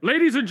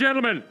Ladies and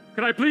gentlemen,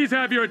 can I please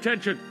have your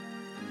attention?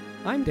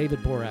 I'm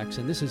David Borax,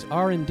 and this is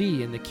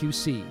R&D in the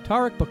QC.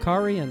 Tarek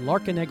Bakari and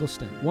Larkin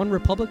Eggleston, one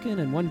Republican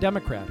and one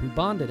Democrat, who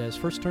bonded as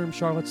first-term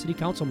Charlotte City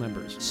Council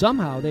members.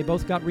 Somehow, they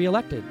both got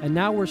reelected, and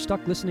now we're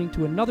stuck listening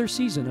to another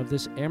season of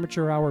this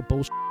amateur hour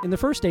bullshit. In the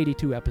first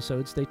 82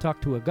 episodes, they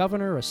talked to a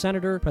governor, a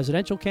senator,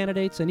 presidential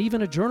candidates, and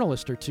even a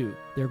journalist or two.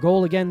 Their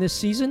goal again this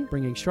season,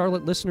 bringing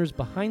Charlotte listeners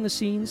behind the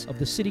scenes of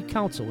the city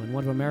council in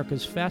one of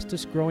America's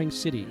fastest-growing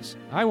cities.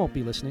 I won't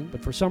be listening,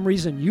 but for some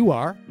reason you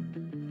are.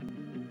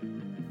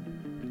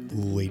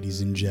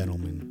 Ladies and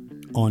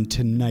gentlemen, on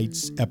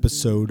tonight's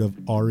episode of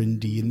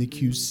R&D in the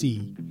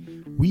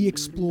QC, we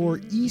explore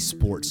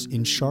esports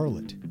in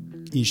Charlotte.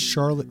 Is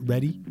Charlotte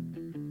ready?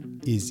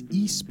 Is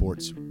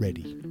esports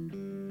ready?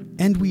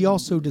 And we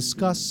also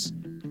discuss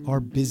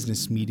our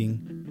business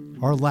meeting,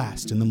 our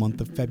last in the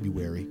month of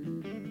February.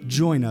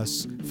 Join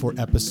us for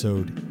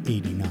episode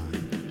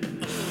 89.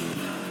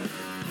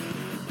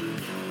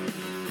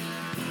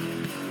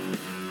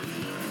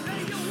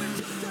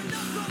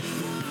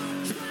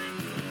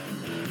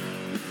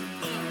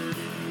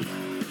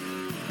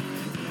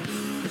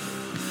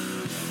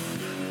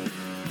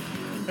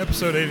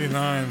 Episode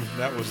 89,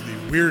 that was the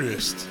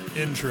weirdest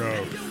intro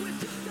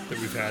that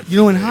we've had. You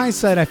know, in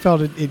hindsight, I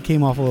felt it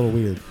came off a little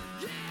weird.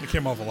 It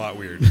came off a lot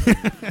weird.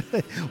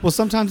 Well,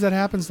 sometimes that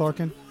happens,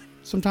 Larkin.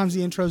 Sometimes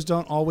the intros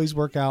don't always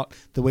work out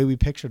the way we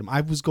pictured them.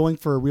 I was going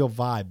for a real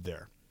vibe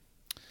there.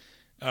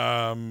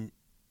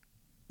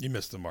 You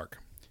missed the mark.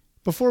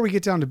 Before we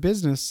get down to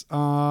business,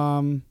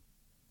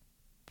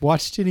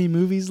 watched any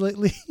movies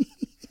lately?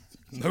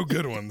 No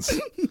good ones.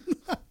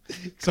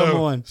 Come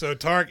on. So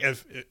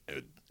Tarek,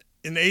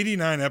 in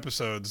 89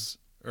 episodes,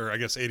 or I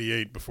guess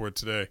 88 before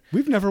today,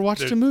 We've never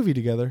watched a movie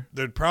together.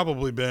 There'd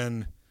probably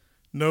been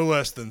no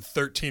less than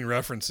 13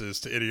 references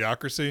to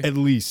Idiocracy. At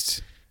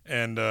least.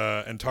 And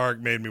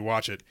Tarek made me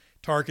watch it.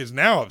 Tarek is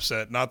now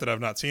upset, not that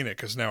I've not seen it,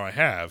 because now I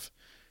have,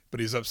 but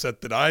he's upset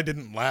that I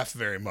didn't laugh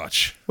very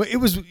much. Well, it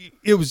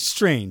was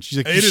strange. He's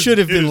like, you should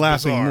have been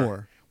laughing bizarre.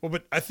 more. Well,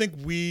 but I think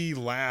we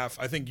laugh.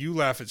 I think you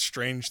laugh at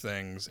strange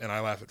things, and I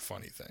laugh at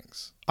funny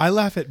things. I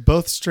laugh at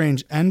both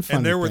strange and funny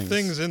And there were things.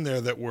 things in there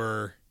that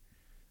were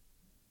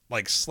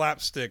like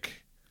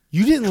slapstick.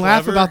 You didn't clever.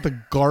 laugh about the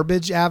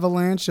garbage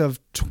avalanche of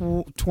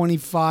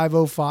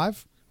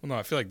 2505? Well, no,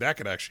 I feel like that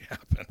could actually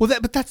happen. Well,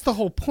 but that's the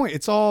whole point.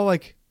 It's all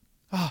like,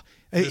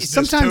 This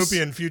sometimes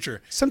dystopian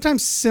future.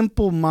 Sometimes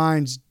simple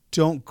minds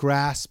don't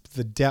grasp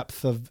the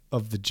depth of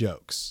the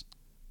jokes.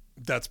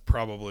 That's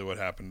probably what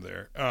happened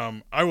there.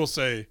 I will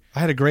say,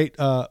 I had a great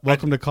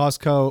welcome to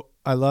Costco,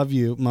 I love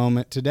you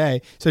moment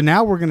today. So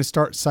now we're going to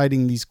start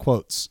citing these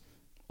quotes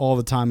all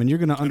the time, and you're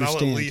going to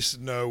understand. I'll at least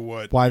know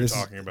what why you're this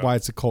talking about. Why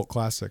it's a cult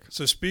classic.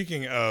 So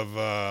speaking of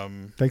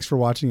thanks for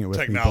watching it with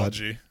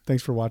technology. me, bud.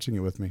 Thanks for watching it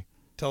with me.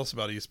 Tell us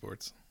about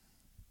esports.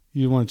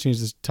 You want to change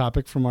this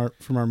topic from our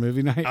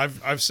movie night?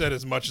 I've said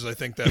as much as I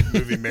think that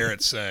movie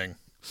merits saying.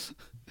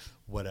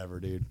 Whatever,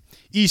 dude.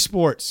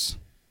 Esports.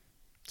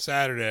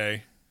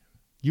 Saturday.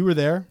 You were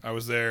there? I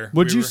was there.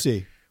 What'd you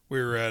see?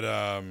 We were at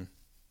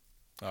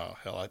oh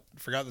hell, I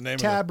forgot the name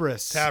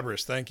Tabris. of it.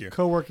 Tabris, thank you.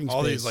 Co-working space.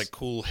 All these like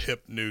cool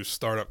hip new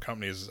startup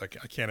companies. I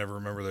can't ever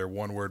remember their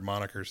one-word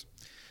monikers.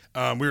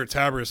 We were at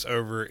Tabris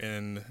over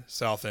in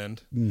South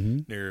End,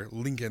 near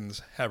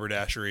Lincoln's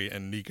Haberdashery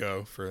and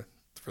Nico for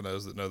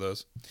those that know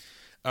those.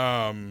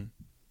 Tell them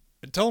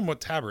what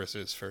Tabris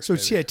is first. So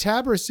yeah,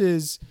 Tabris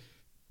is,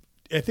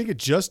 I think it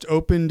just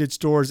opened its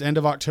doors end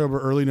of October,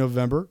 early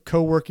November.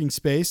 Co-working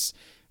space.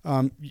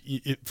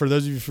 For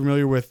those of you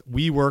familiar with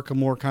WeWork, a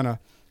more kind of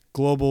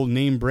global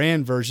name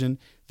brand version,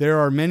 there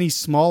are many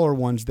smaller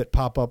ones that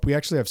pop up. We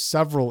actually have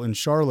several in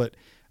Charlotte,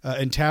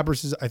 and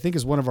Tabris I think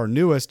is one of our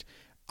newest.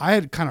 I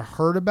had kind of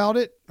heard about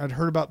it. I'd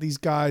heard about these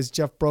guys,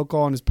 Jeff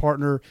Brokaw and his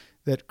partner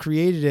that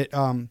created it,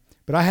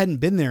 but I hadn't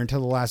been there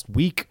until the last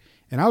week,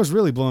 and I was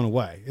really blown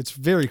away. It's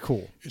very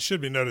cool. It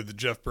should be noted that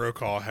Jeff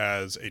Brokaw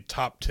has a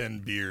top 10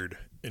 beard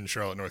in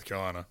Charlotte, North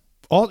Carolina.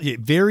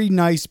 Very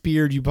nice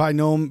beard. You probably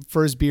know him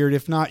for his beard.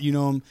 If not, you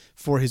know him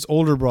for his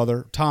older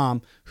brother,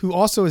 Tom, who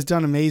also has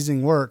done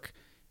amazing work.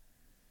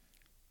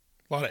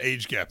 A lot of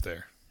age gap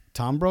there.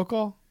 Tom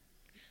Brokaw?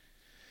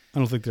 I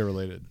don't think they're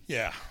related.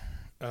 Yeah,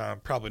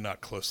 probably not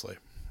closely.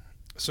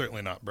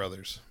 Certainly not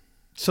brothers.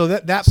 So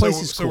that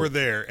place is cool. So we're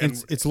there.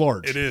 And it's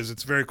large. It is.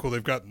 It's very cool.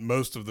 They've got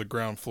most of the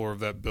ground floor of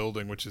that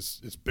building, which is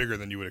bigger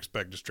than you would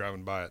expect just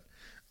driving by it.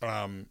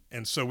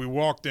 And so we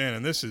walked in,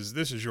 and this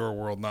is your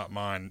world, not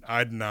mine.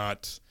 I'd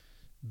not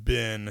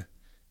been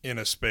in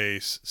a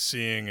space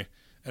seeing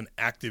an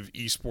active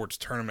esports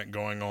tournament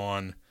going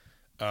on,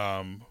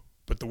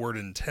 but the word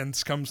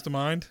intense comes to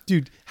mind.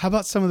 Dude, how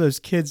about some of those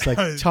kids like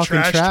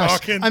talking trash?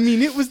 Talking. I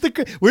mean, it was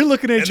we're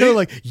looking at each other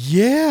like,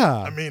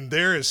 yeah. I mean,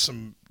 there is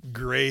some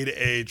grade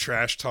A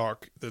trash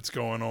talk that's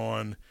going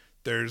on.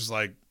 There's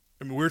like,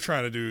 I mean, we're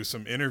trying to do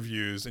some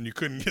interviews, and you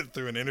couldn't get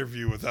through an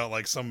interview without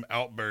like some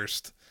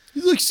outburst.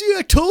 He's like, see,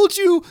 I told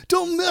you,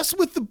 don't mess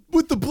with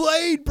the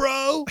blade,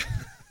 bro.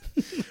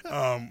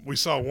 We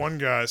saw one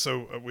guy.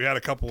 So we had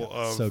a couple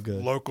of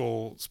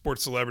local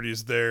sports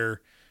celebrities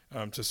there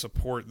to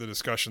support the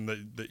discussion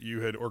that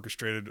you had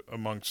orchestrated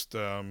amongst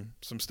some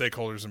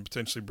stakeholders and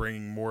potentially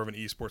bringing more of an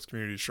esports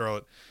community to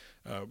Charlotte.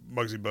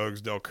 Muggsy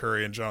Bogues, Del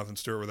Curry, and Jonathan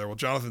Stewart were there. Well,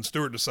 Jonathan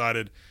Stewart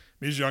decided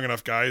he's a young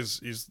enough guy.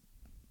 He's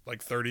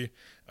like 30.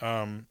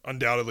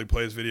 Undoubtedly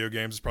plays video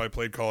games. Has probably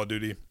played Call of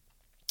Duty.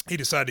 He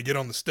decided to get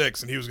on the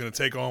sticks, and he was going to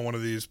take on one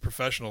of these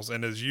professionals.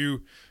 And as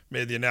you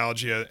made the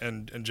analogy,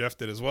 and Jeff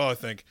did as well, I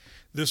think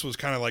this was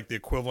kind of like the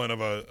equivalent of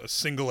a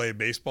single A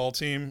baseball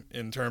team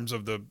in terms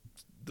of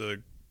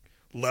the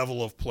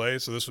level of play.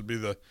 So this would be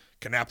the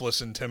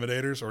Kannapolis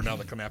Intimidators, or now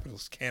the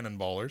Kannapolis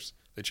Cannonballers.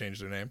 They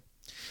changed their name.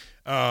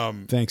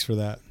 Thanks for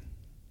that.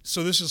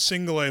 So this is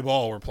single A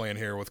ball we're playing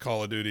here with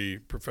Call of Duty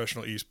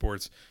professional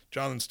esports.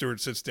 Jonathan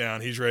Stewart sits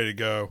down. He's ready to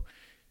go.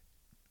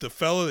 The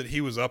fellow that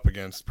he was up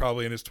against,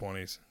 probably in his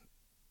 20s,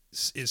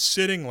 is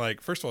sitting like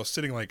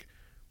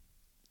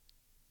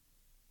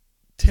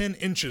 10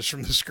 inches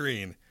from the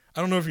screen.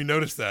 I don't know if you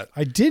noticed that.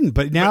 I didn't,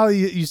 but now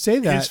you say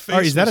that.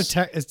 Is that a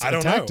tactic? I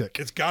don't know.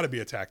 It's got to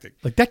be a tactic.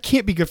 Like, that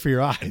can't be good for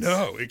your eyes.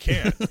 No, it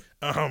can't.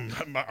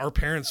 Our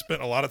parents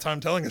spent a lot of time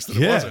telling us that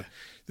it wasn't.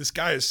 This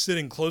guy is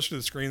sitting closer to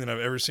the screen than I've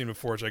ever seen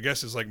before, which I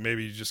guess is like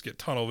maybe you just get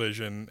tunnel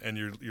vision and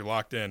you're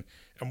locked in.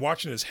 I'm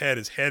watching his head.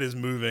 His head is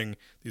moving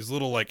these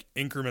little like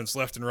increments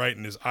left and right,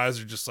 and his eyes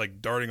are just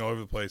like darting all over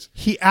the place.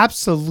 He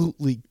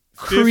absolutely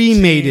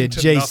cremated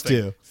Jay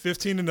Stu.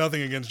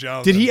 15-0 against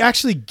Jonathan. Did he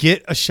actually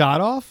get a shot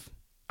off?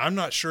 I'm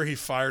not sure he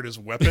fired his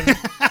weapon.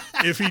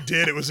 If he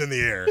did, it was in the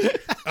air.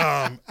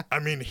 I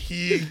mean,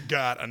 he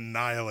got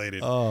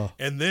annihilated. Oh.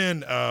 And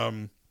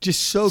then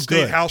just so State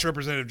good. House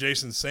Representative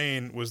Jason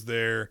Sain was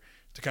there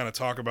to kind of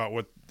talk about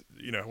what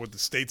the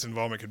state's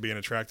involvement could be in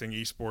attracting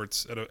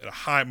esports at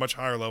a much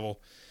higher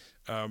level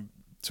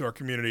to our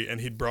community.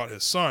 And he'd brought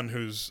his son,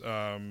 who's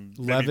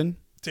 11?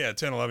 10,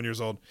 11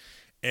 years old.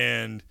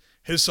 And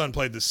his son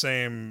played the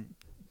same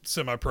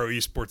semi-pro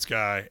esports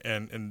guy.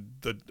 And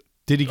the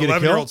Did he get a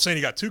kill? 11-year-old saying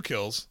he got 2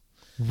 kills.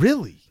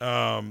 Really?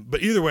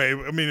 But either way,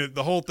 I mean,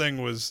 the whole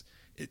thing was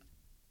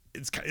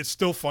it's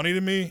still funny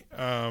to me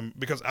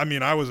because I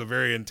mean I was a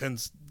very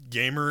intense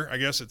gamer, I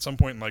guess, at some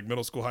point in like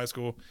middle school, high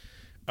school.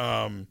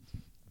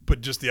 But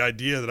just the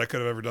idea that I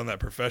could have ever done that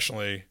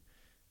professionally,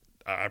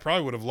 I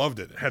probably would have loved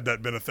it had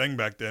that been a thing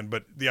back then.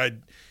 But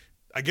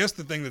I guess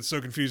the thing that's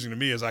so confusing to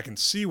me is I can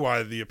see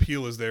why the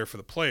appeal is there for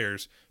the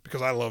players,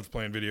 because I loved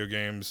playing video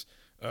games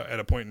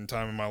at a point in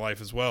time in my life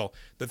as well.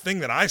 The thing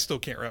that I still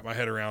can't wrap my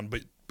head around,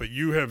 but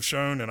you have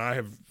shown and I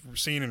have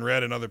seen and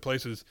read in other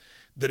places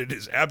that it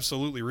is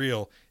absolutely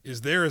real,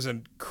 is there is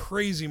a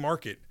crazy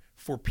market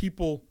for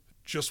people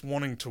just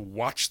wanting to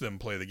watch them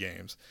play the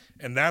games.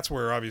 And that's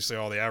where obviously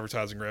all the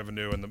advertising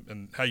revenue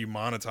and how you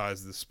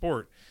monetize the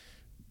sport,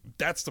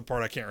 that's the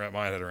part I can't wrap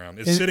my head around.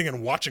 Is sitting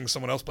and watching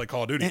someone else play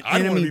Call of Duty.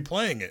 I want to be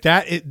playing it.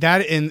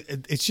 And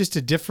it's just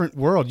a different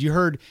world. You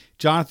heard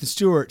Jonathan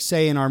Stewart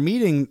say in our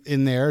meeting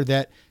in there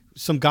that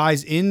some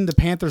guys in the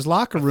Panthers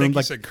locker room, I think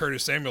he said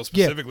Curtis Samuel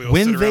specifically,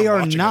 when they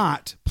are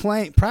not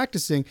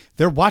practicing,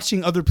 they're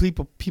watching other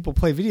people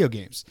play video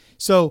games.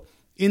 So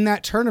in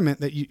that tournament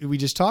that we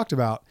just talked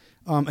about,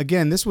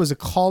 again, this was a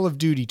Call of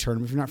Duty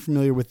tournament. If you're not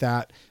familiar with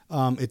that,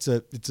 it's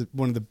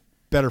one of the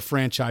better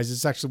franchises.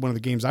 It's actually one of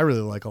the games I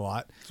really like a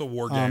lot. It's a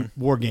war game.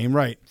 War game,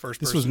 right?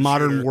 This was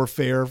Modern shooter.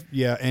 Warfare,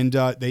 yeah, and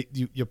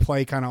you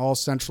play kind of all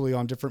centrally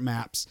on different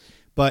maps,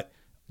 but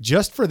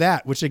just for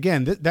that, which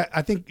again, that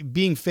I think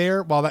being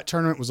fair, while that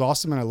tournament was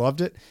awesome and I loved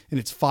it, and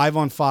it's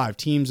 5-on-5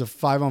 teams of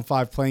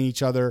 5-on-5 playing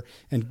each other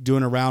and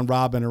doing a round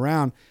robin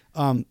around,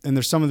 and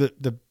there's some of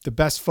the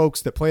best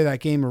folks that play that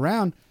game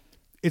around.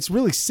 It's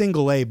really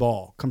single A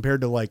ball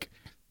compared to like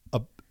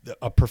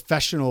a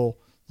professional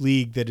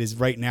league that is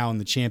right now in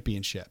the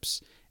championships,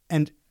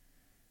 and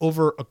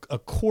over a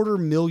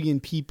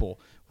 250,000 people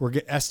were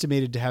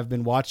estimated to have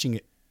been watching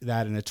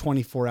that in a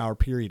 24-hour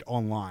period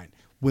online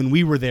when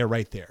we were there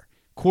right there.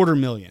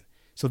 250,000.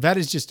 So that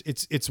is just,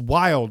 it's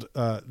wild,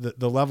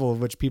 the level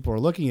of which people are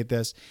looking at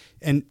this.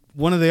 And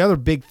one of the other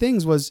big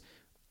things was,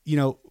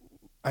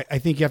 I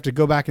think you have to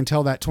go back and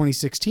tell that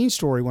 2016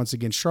 story once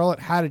again.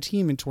 Charlotte had a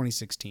team in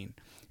 2016.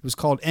 It was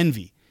called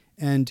Envy.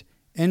 And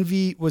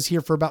Envy was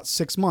here for about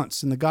 6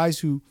 months. And the guys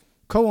who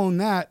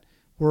co-owned that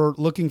were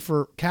looking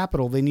for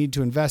capital. They needed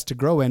to invest to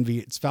grow Envy.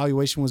 Its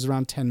valuation was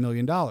around $10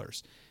 million.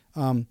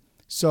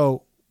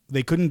 So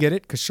they couldn't get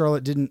it because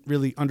Charlotte didn't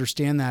really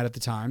understand that at the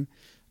time.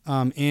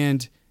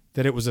 And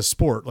that it was a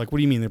sport. Like, what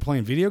do you mean? They're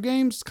playing video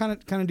games kind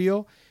of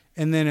deal?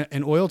 And then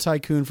an oil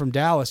tycoon from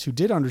Dallas who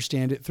did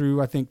understand it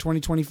threw, I think,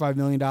 $25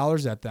 million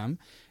at them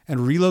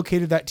and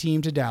relocated that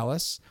team to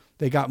Dallas.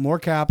 They got more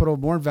capital,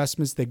 more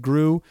investments. They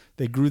grew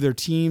their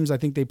teams. I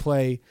think they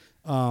play,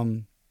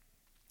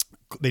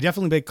 they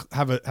definitely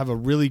have a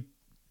really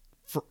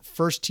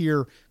first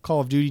tier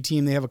Call of Duty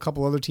team. They have a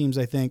couple other teams,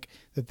 I think,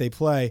 that they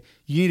play.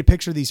 You need to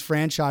picture these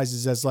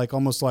franchises as like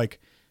almost like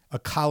a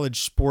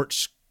college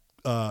sports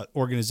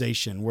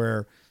organization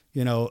where,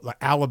 like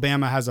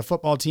Alabama has a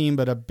football team,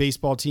 but a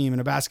baseball team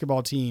and a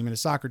basketball team and a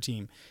soccer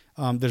team.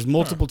 There's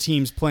multiple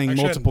teams playing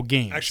multiple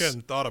games. Actually, I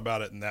hadn't thought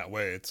about it in that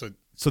way.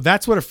 So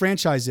that's what a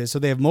franchise is. So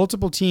they have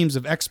multiple teams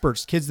of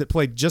experts, kids that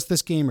play just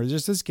this game or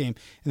just this game,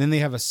 and then they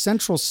have a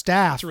central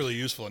staff. That's a really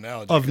useful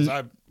analogy because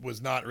I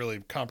was not really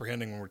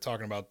comprehending when we're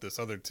talking about this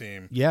other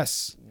team.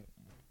 Yes.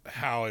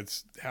 How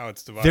it's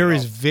divided. There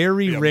is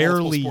very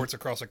rarely sports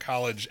across a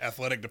college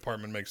athletic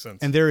department makes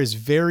sense. And there is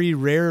very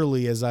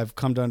rarely, as I've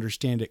come to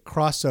understand it,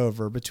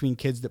 crossover between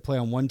kids that play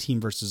on one team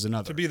versus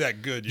another. To be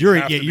that good, you're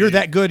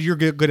that good. You're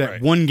good at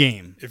right. one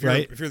game. If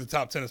you're the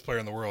top tennis player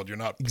in the world, you're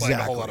not playing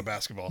a whole lot of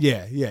basketball.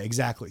 Yeah,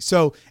 exactly.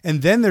 So,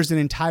 and then there's an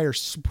entire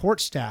support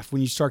staff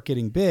when you start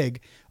getting big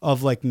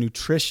of like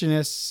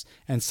nutritionists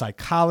and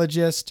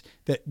psychologists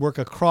that work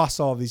across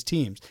all these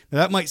teams. Now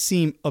that might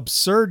seem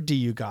absurd to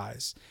you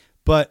guys,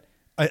 but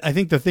I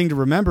think the thing to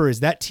remember is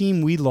that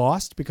team we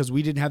lost because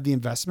we didn't have the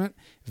investment,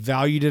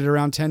 valued at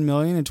around $10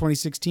 million in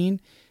 2016.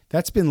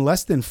 That's been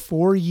less than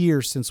 4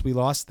 years since we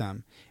lost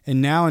them.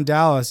 And now in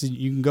Dallas,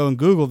 you can go and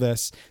Google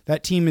this,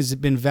 that team has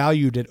been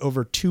valued at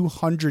over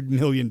 $200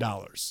 million.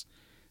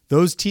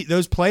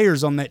 Those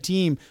players on that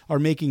team are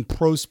making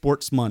pro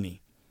sports money.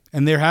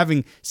 And they're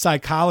having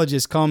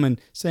psychologists come and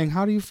saying,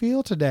 how do you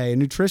feel today?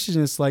 And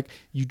nutritionists like,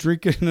 you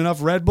drinking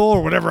enough Red Bull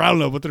or whatever. I don't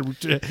know what the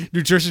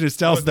nutritionist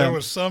tells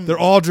them. They're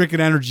all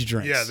drinking energy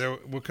drinks. Yeah,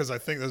 because I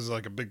think this is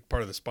like a big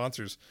part of the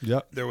sponsors.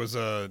 Yep. There was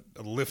a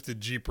lifted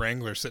Jeep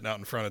Wrangler sitting out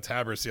in front of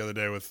Tabar's the other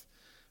day with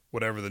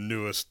whatever the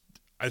newest,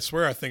 I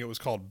swear I think it was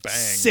called Bang.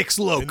 6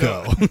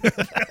 Loco.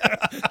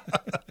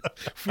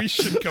 We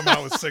should come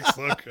out with 6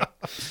 Loco.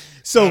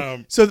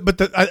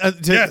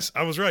 Yes,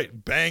 I was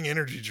right. Bang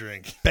energy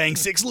drink. Bang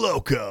 6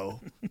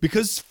 Loco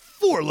because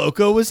 4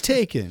 Loco was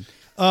taken.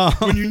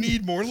 When you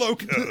need more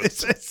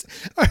Locos.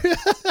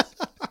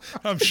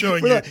 I'm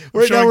showing you.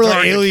 We're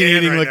like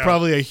alienating right now.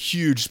 Probably a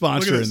huge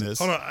sponsor in this.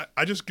 Hold on,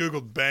 I just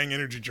Googled Bang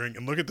energy drink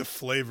and look at the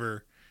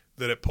flavor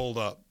that it pulled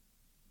up.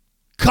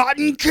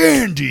 Cotton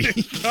candy.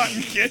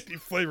 Cotton candy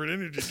flavored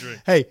energy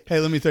drink. Hey,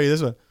 let me tell you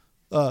this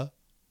one.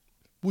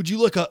 Would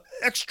you like a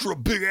extra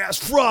big ass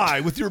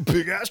fry with your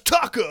big ass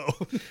taco?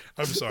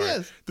 I'm sorry.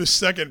 Yes. The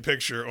second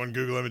picture on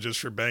Google Images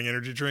for Bang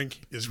energy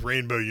drink is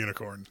Rainbow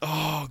Unicorn.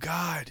 Oh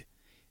God.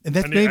 And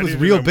that's made with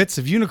real bits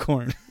of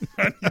unicorn.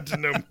 I need to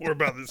know more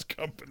about this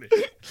company.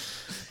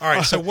 All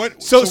right. So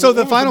what? So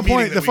the final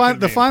point.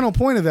 The final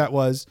point of that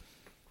was,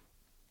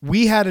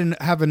 we have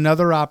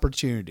another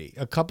opportunity.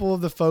 A couple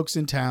of the folks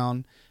in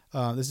town.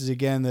 This is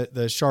again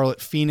the Charlotte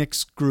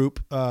Phoenix group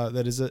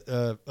that is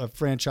a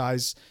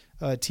franchise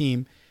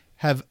team,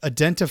 have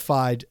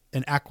identified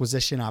an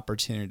acquisition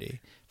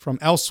opportunity from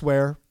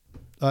elsewhere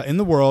in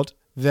the world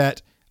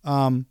that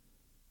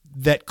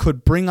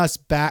could bring us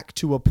back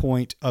to a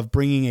point of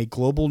bringing a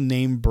global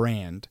name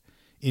brand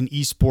in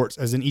esports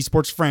as an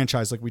esports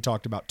franchise, like we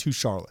talked about, to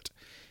Charlotte.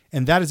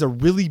 And that is a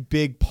really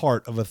big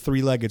part of a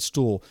three-legged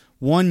stool.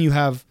 One, you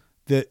have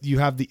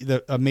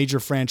a major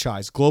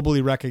franchise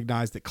globally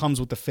recognized that comes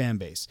with the fan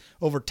base.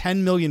 Over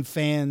 10 million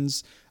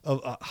fans of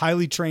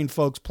highly trained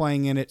folks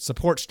playing in it,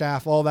 support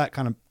staff, all that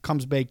kind of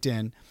comes baked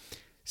in.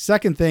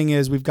 Second thing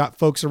is we've got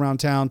folks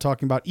around town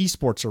talking about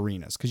esports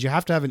arenas, because you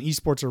have to have an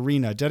esports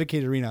arena, a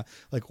dedicated arena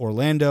like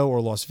Orlando or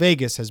Las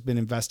Vegas has been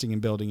investing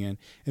and building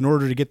in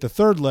order to get the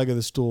third leg of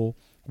the stool,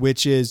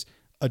 which is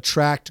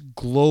attract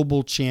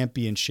global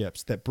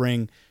championships that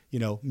bring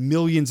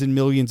millions and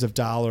millions of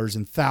dollars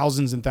and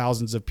thousands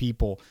of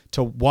people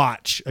to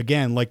watch,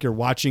 again, like you're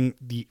watching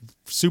the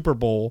Super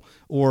Bowl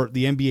or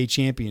the NBA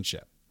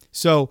championship.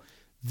 So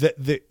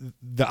the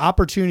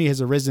opportunity has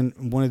arisen.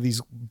 One of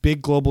these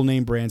big global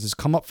name brands has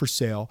come up for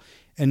sale.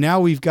 And now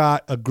we've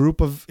got a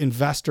group of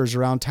investors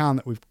around town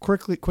that we've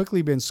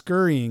quickly been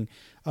scurrying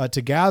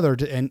to gather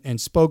and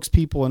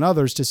spokespeople and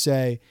others to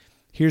say,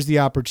 here's the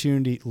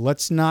opportunity.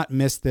 Let's not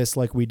miss this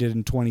like we did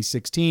in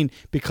 2016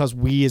 because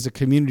we as a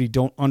community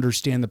don't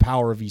understand the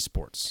power of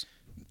esports.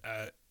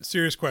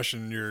 Serious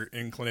question. Your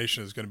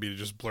inclination is going to be to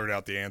just blurt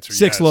out the answer.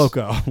 6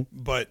 Loco.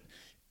 But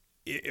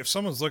if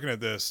someone's looking at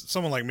this,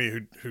 someone like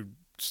me who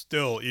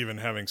still, even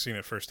having seen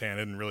it firsthand,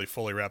 isn't really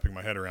fully wrapping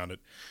my head around it.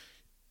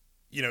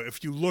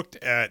 If you looked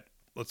at,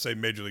 let's say,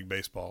 Major League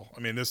Baseball, I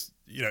mean, this,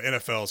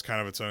 NFL is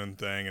kind of its own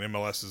thing, and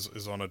MLS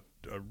is on a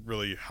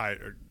really high,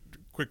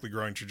 quickly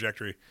growing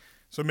trajectory.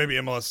 So maybe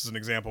MLS is an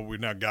example. We've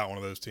now got one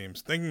of those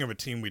teams. Thinking of a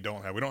team we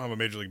don't have a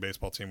Major League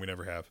Baseball team. We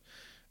never have.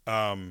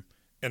 And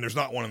there's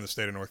not one in the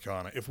state of North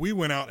Carolina. If we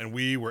went out and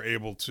we were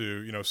able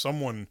to,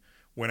 someone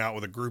went out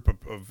with a group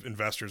of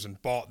investors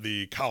and bought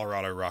the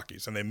Colorado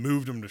Rockies and they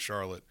moved them to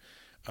Charlotte,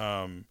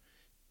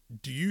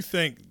 do you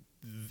think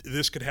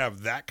this could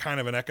have that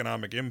kind of an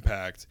economic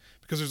impact?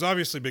 Because there's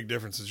obviously big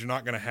differences. You're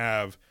not going to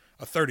have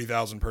a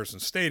 30,000 person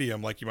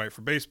stadium like you might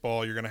for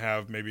baseball. You're going to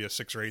have maybe a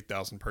 6,000 or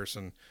 8,000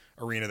 person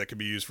arena that could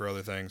be used for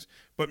other things,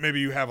 but maybe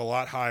you have a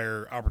lot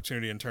higher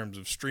opportunity in terms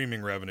of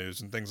streaming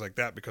revenues and things like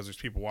that, because there's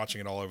people watching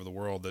it all over the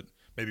world that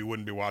maybe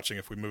wouldn't be watching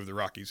if we moved the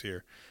Rockies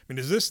here. I mean,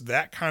 is this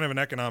that kind of an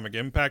economic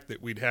impact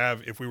that we'd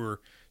have if we were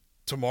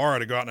tomorrow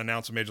to go out and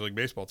announce a Major League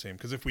Baseball team?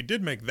 Because if we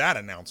did make that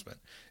announcement,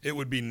 it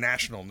would be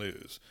national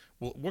news.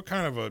 Well, what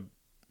kind of a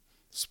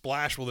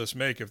splash will this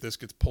make if this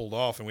gets pulled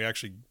off and we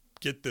actually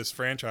get this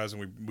franchise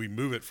and we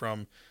move it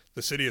from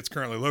the city it's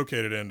currently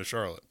located in to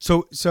Charlotte?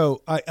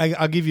 So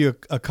I'll give you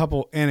a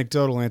couple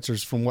anecdotal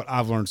answers from what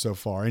I've learned so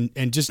far,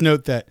 and just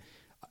note that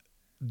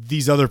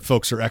these other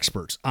folks are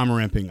experts. I'm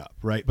ramping up,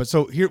 right? But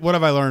so here, what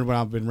have I learned when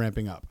I've been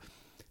ramping up?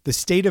 The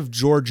state of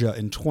Georgia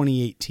in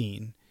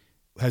 2018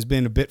 has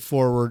been a bit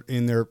forward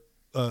in their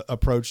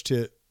approach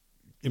to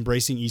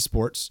embracing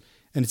esports,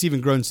 and it's even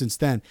grown since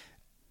then.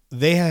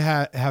 They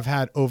have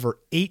had over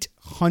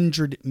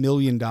 $800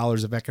 million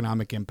of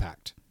economic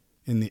impact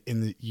in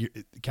the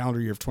calendar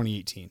year of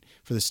 2018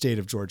 for the state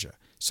of Georgia.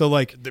 So,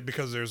 like,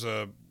 because there's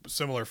a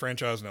similar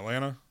franchise in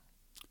Atlanta.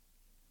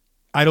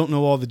 I don't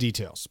know all the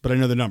details, but I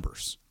know the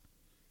numbers.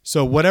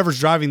 So whatever's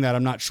driving that,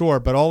 I'm not sure.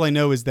 But all I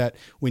know is that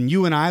when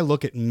you and I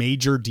look at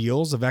major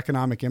deals of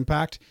economic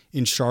impact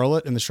in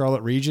Charlotte and the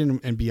Charlotte region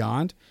and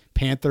beyond,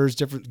 Panthers,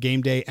 different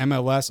game day,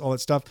 MLS, all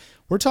that stuff,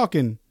 we're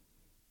talking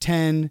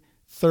 10,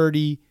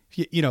 30,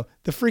 you know,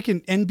 the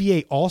freaking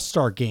NBA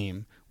All-Star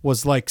game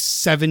was like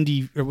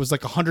 70, it was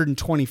like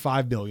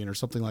 125 billion or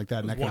something like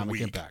that in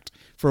economic impact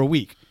for a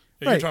week.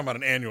 Yeah, right. You're talking about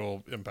an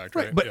annual impact,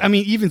 right? But yeah. I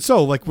mean, even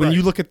so, like when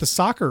you look at the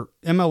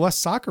MLS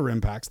soccer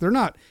impacts, they're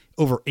not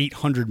over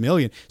 800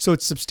 million. So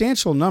it's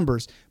substantial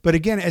numbers. But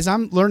again, as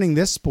I'm learning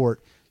this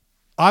sport,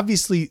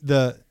 obviously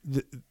the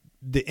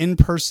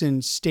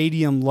in-person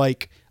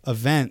stadium-like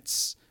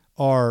events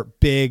are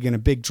big and a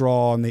big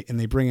draw, and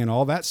they bring in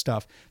all that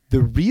stuff.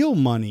 The real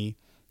money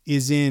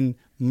is in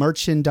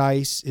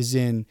merchandise, is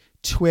in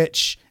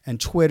Twitch and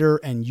Twitter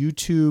and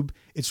YouTube.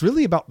 It's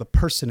really about the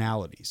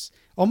personalities.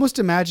 Almost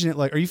imagine it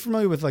like, are you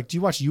familiar with, like, do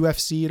you watch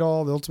UFC at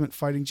all? The Ultimate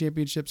Fighting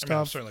Championship stuff? I mean,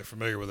 I'm certainly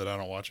familiar with it. I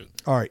don't watch it.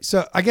 All right.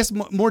 So I guess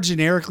more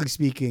generically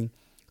speaking,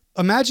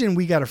 imagine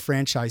we got a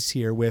franchise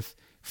here with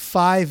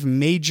 5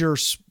 major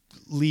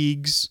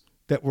leagues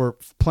that were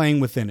playing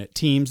within it,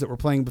 teams that were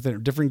playing within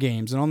it, different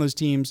games. And on those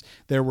teams,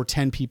 there were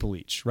 10 people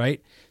each,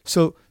 right?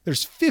 So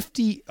there's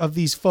 50 of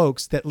these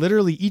folks that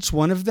literally each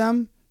one of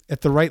them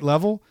at the right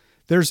level,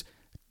 there's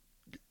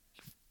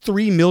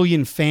 3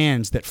 million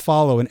fans that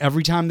follow, and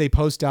every time they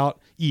post out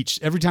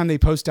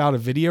a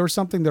video or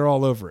something, they're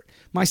all over it.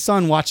 My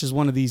son watches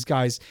one of these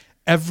guys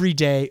every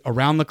day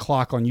around the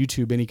clock on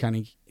YouTube any kind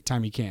of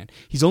time he can.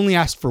 He's only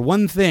asked for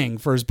one thing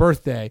for his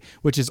birthday,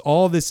 which is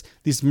all this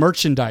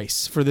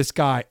merchandise for this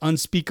guy,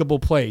 Unspeakable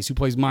Plays, who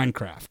plays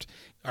Minecraft.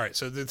 All right,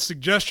 so the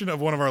suggestion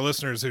of one of our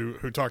listeners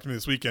who talked to me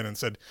this weekend and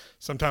said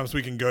sometimes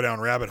we can go down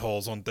rabbit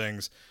holes on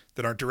things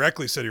that aren't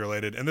directly city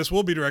related, and this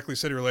will be directly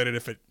city related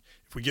if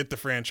we get the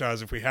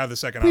franchise, if we have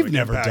this economic We've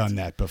never impact. done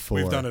that before.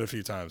 We've done it a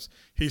few times.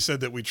 He said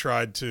that we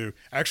tried to,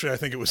 actually I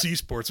think it was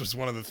esports was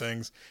one of the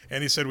things,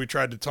 and he said we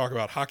tried to talk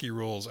about hockey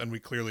rules and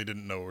we clearly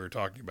didn't know what we were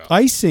talking about.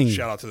 Icing.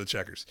 Shout out to the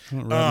Checkers. I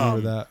don't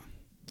remember that.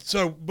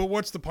 So, but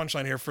what's the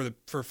punchline here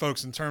for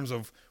folks in terms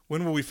of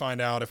when will we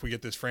find out if we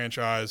get this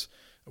franchise?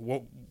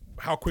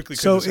 How quickly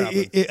could this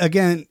happen?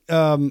 Again,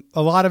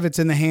 a lot of it's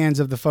in the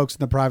hands of the folks in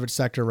the private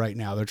sector right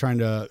now. They're trying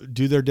to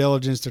do their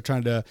diligence. They're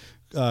trying to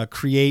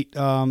create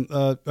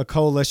a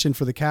coalition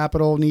for the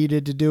capital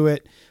needed to do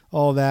it,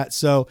 all that.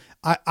 So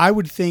I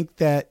would think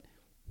that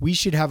we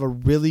should have a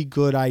really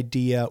good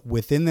idea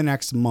within the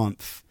next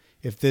month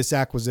if this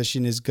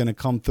acquisition is going to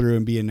come through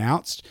and be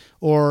announced,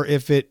 or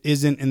if it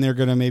isn't and they're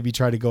going to maybe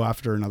try to go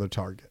after another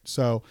target.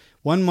 So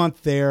 1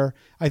 month there.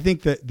 I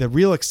think that the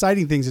real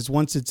exciting things is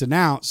once it's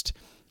announced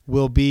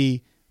will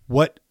be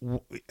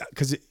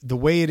because the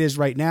way it is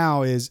right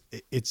now is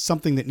it's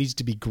something that needs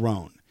to be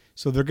grown.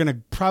 So they're going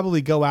to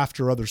probably go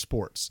after other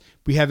sports.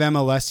 We have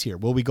MLS here.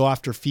 Will we go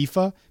after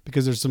FIFA?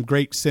 Because there's some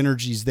great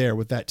synergies there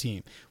with that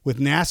team. With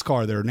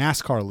NASCAR, there are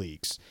NASCAR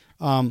leagues.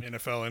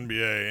 NFL,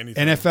 NBA,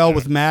 anything. NFL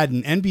with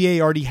Madden. NBA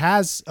already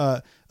has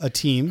a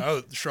team.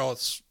 Oh,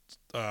 Charlotte's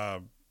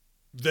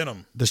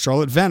Venom. The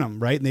Charlotte Venom,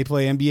 right? And they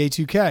play NBA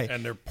 2K.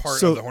 And they're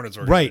part of the Hornets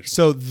organization. Right.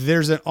 So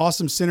there's an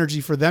awesome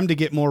synergy for them to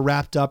get more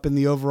wrapped up in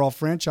the overall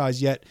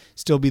franchise, yet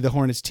still be the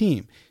Hornets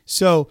team.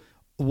 So,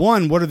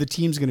 1, what are the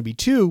teams going to be?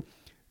 2,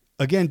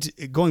 again,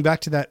 going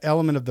back to that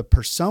element of the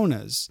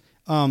personas,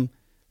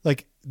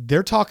 like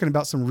they're talking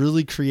about some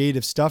really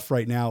creative stuff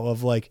right now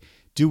of like,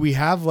 do we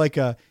have like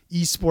a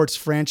esports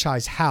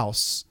franchise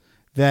house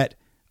that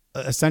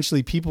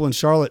essentially people in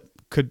Charlotte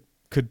could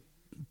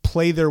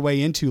play their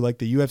way into, like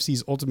the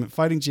UFC's Ultimate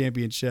Fighting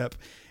Championship,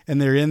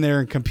 and they're in there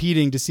and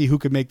competing to see who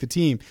could make the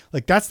team?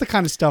 Like that's the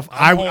kind of stuff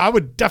I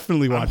would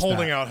definitely watch. I'm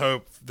holding out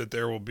hope that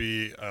there will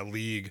be a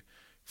league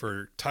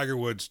for Tiger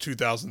Woods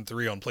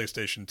 2003 on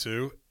PlayStation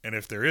 2, and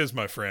if there is,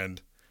 my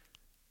friend,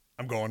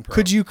 I'm going pro.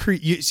 Could you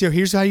create? So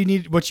here's how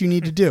what you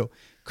need to do: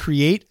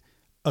 create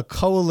a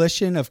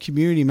coalition of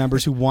community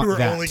members who want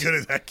that. Only good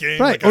at that game,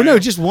 right?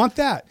 Like just want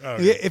that.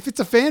 Okay. If it's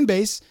a fan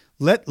base,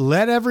 let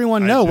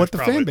everyone know what the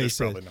fan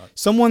base is.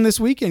 Someone this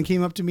weekend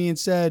came up to me and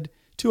said,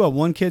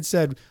 one kid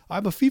said,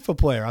 "I'm a FIFA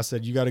player." I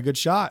said, "You got a good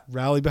shot.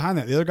 Rally behind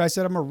that." The other guy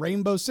said, "I'm a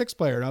Rainbow Six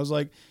player," and I was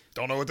like,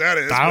 "Don't know what that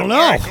is." I don't know,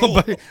 right, cool.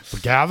 but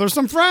gather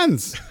some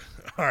friends.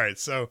 All right,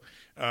 so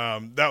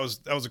that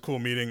was a cool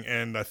meeting,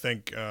 and I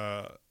think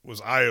was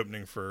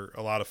eye-opening for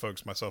a lot of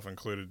folks, myself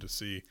included, to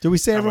see. Did we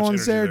say how much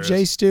everyone's there? energy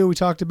Jay Stu, we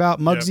talked about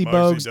Muggsy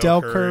Bogues,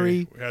 Del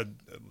Curry. We had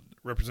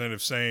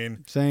Representative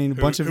Sane, a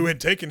bunch of who had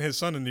taken his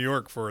son to New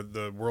York for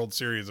the World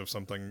Series of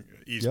something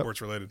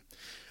esports related.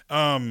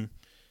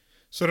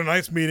 So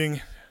tonight's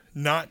meeting,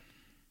 not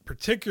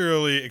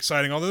particularly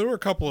exciting, although there were a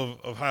couple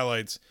of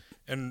highlights,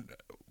 and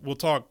we'll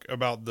talk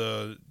about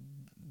the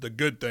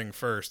good thing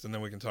first, and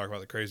then we can talk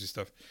about the crazy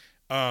stuff.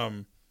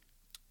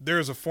 There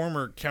is a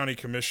former county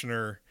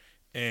commissioner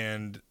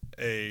and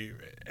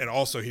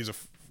also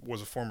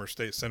was a former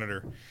state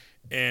senator,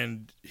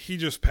 and he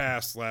just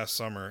passed last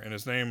summer, and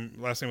his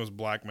last name was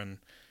Blackman,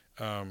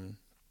 and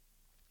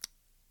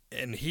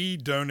he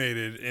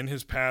donated in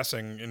his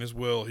passing, in his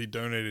will, he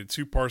donated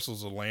 2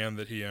 parcels of land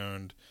that he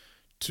owned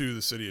to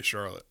the city of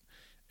Charlotte.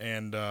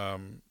 And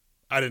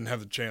I didn't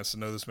have the chance to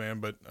know this man,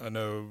 but I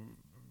know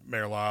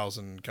Mayor Lyles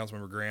and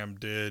Councilmember Graham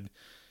did,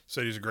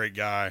 said he's a great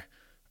guy.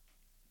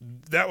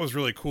 That was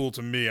really cool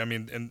to me. I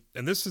mean,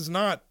 and this is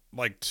not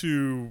like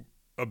 2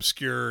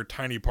 obscure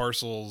tiny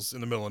parcels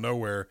in the middle of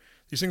nowhere.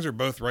 These things are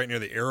both right near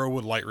the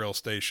Arrowwood Light Rail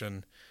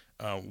Station.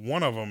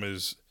 One of them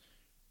is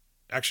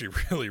actually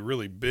really,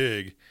 really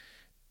big,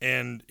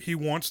 and he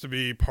wants to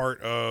be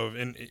part of,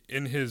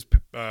 in his,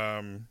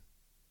 upon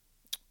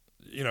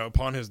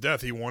his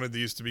death, he wanted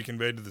these to be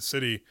conveyed to the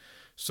city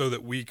so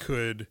that we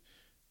could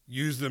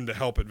use them to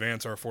help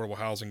advance our affordable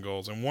housing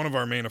goals. And one of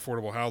our main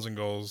affordable housing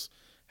goals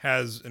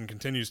has and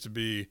continues to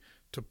be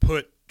to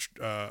put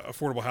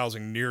affordable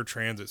housing near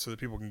transit so that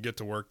people can get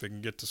to work, they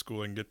can get to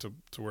school, and get to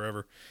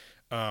wherever.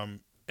 And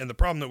the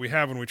problem that we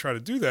have when we try to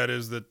do that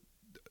is that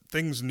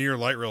things near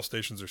light rail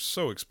stations are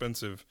so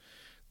expensive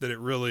that it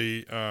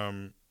really,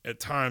 at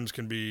times,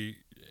 can be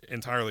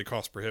entirely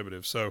cost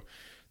prohibitive. So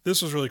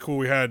this was really cool.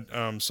 We had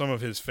some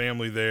of his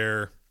family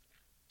there.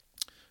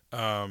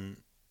 And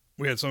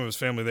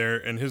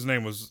his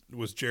name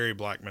was Jerry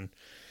Blackman.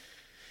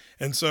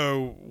 And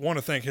so want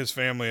to thank his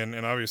family,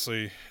 and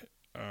obviously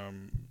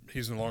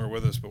he's no longer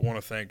with us, but want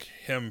to thank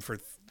him for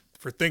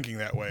thinking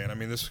that way. And I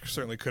mean, this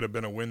certainly could have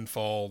been a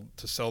windfall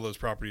to sell those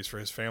properties for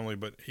his family,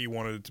 but he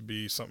wanted it to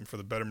be something for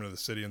the betterment of the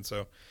city. And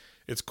so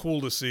it's cool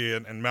to see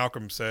it. And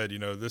Malcolm said,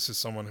 this is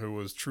someone who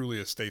was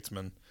truly a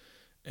statesman.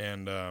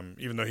 And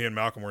even though he and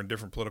Malcolm were in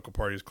different political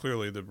parties,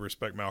 clearly the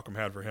respect Malcolm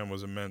had for him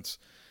was immense.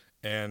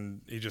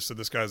 And he just said,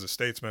 this guy's a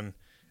statesman.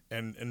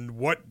 And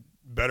what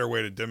better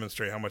way to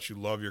demonstrate how much you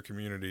love your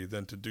community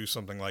than to do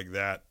something like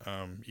that,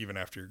 even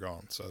after you're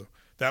gone. So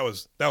that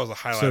was a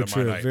highlight of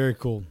my night. Very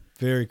cool.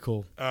 Very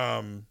cool.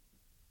 Other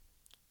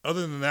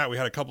than that, we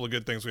had a couple of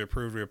good things we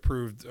approved. We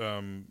approved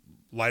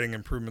lighting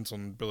improvements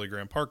on Billy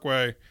Graham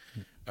Parkway.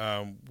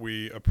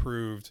 We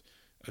approved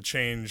a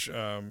change.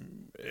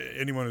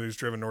 Anyone who's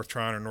driven North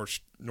Tryon or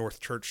North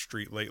Church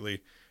Street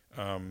lately,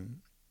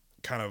 kind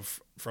of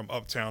from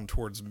uptown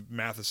towards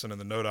Matheson and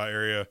the Noda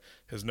area,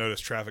 has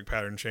noticed traffic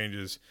pattern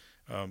changes.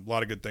 A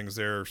lot of good things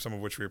there, some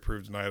of which we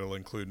approved tonight. It'll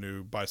include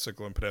new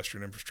bicycle and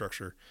pedestrian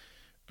infrastructure,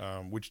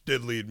 which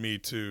did lead me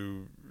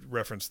to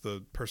reference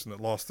the person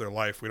that lost their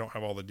life. We don't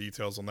have all the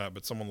details on that,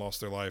 but someone lost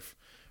their life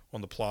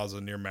on the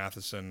plaza near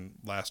Matheson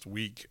last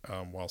week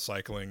while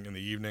cycling in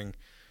the evening.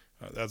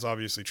 That's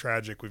obviously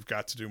tragic. We've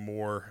got to do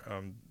more.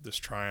 This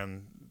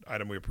Tryon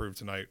item we approved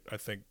tonight, I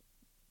think,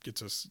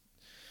 gets us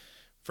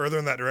further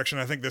in that direction.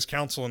 I think this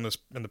council and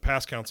the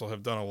past council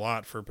have done a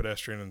lot for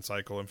pedestrian and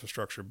cycle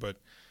infrastructure, but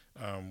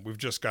we've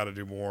just got to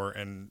do more.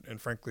 And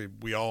frankly,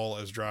 we all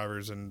as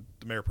drivers, and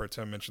the Mayor Pro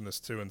Tem mentioned this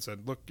too and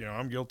said, look,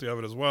 I'm guilty of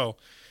it as well.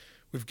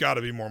 We've got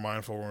to be more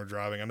mindful when we're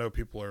driving. I know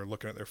people are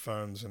looking at their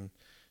phones, and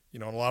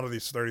on a lot of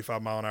these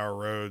 35-mile-an-hour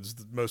roads,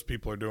 most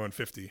people are doing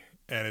 50.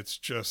 And it's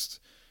just,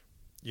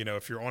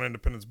 if you're on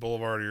Independence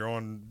Boulevard or you're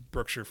on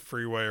Brookshire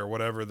Freeway or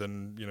whatever,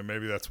 then,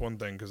 maybe that's one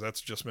thing because that's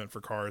just meant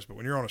for cars. But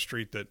when you're on a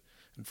street that,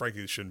 and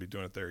frankly, you shouldn't be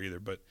doing it there either,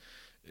 but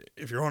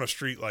if you're on a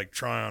street like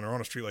Tryon or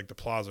on a street like the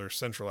Plaza or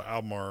Central or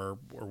Albemarle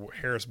or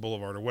Harris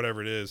Boulevard or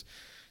whatever it is,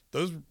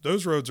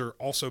 those roads are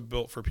also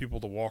built for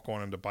people to walk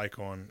on and to bike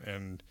on.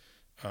 And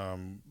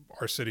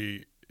our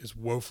city is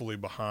woefully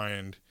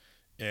behind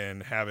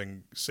in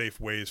having safe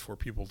ways for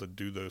people to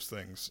do those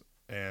things.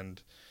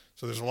 And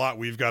so there's a lot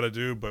we've got to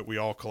do, but we,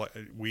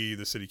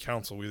 the city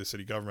council, we, the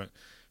city government,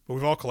 but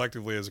we've all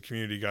collectively as a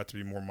community got to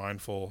be more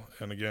mindful,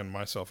 and again,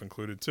 myself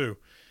included too,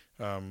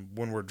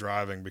 when we're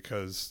driving,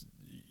 because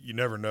you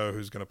never know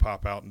who's going to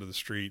pop out into the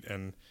street.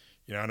 And,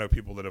 I know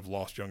people that have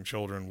lost young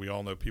children. We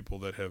all know people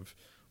that have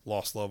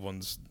lost loved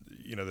ones,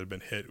 that have been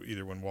hit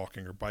either when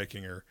walking or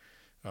biking or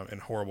in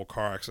horrible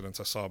car accidents.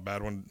 I saw a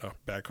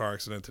bad car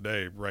accident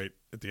today right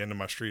at the end of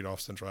my street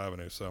off Central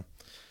Avenue. So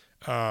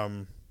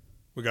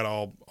we got to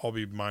all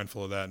be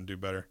mindful of that and do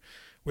better.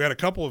 We had a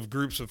couple of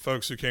groups of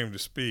folks who came to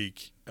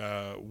speak,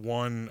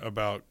 one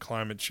about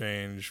climate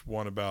change,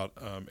 one about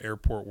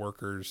airport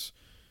workers,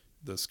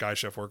 the Sky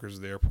Chef workers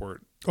at the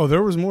airport. Oh,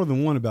 there was more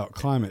than one about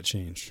climate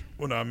change.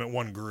 Well, no, I meant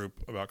one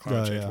group about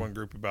climate change, one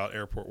group about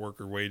airport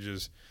worker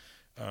wages.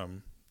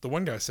 The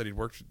one guy said he'd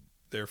worked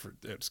there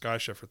at Sky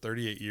Chef for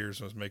 38 years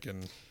and was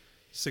making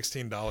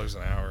 $16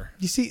 an hour.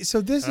 You see,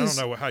 so this I is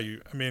don't know how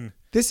you. I mean,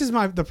 this is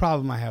the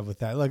problem I have with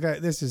that. Like,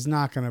 this is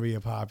not going to be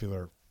a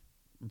popular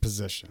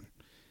position,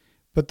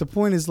 but the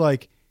point is,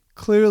 like,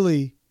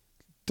 clearly,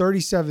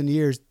 37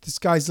 years, this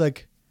guy's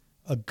like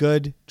a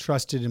good,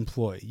 trusted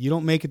employee. You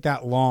don't make it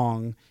that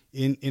long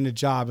in a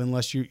job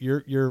unless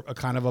you're a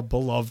kind of a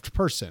beloved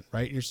person,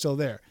 right? You're still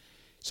there.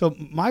 So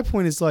my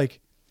point is, like,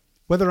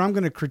 whether I'm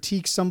going to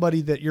critique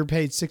somebody that you're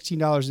paid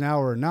 $16 an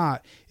hour or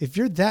not, if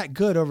you're that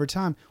good over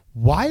time,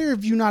 why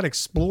have you not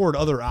explored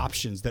other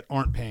options that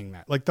aren't paying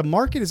that? Like, the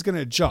market is going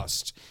to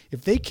adjust.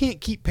 If they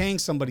can't keep paying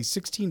somebody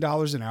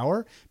 $16 an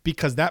hour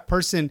because that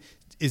person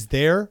is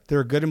there, they're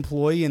a good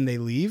employee, and they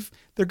leave,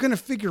 they're going to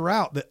figure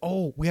out that,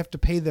 oh, we have to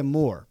pay them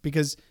more,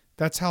 because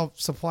that's how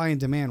supply and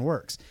demand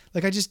works.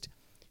 Like,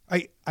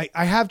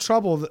 I have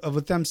trouble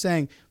with them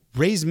saying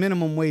raise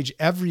minimum wage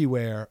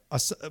everywhere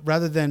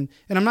rather than,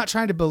 and I'm not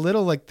trying to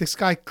belittle, like, this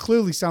guy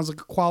clearly sounds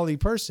like a quality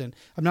person.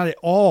 I'm not at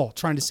all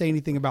trying to say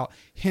anything about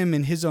him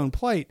and his own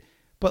plight,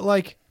 but,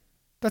 like,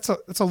 that's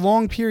a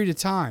long period of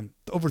time,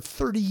 over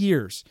 30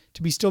 years,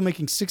 to be still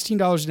making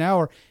 $16 an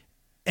hour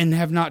and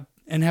have not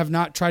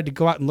tried to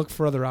go out and look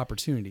for other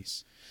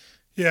opportunities.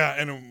 Yeah,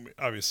 and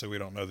obviously we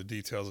don't know the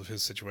details of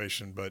his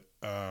situation, but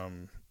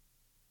and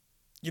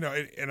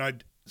I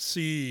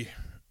see.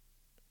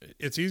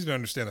 It's easy to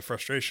understand the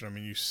frustration. I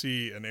mean, you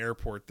see an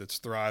airport that's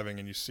thriving,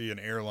 and you see an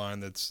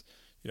airline that's,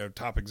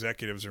 top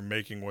executives are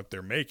making what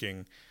they're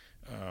making.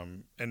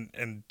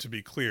 And to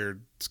be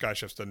clear,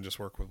 SkyChefs doesn't just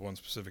work with one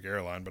specific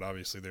airline, but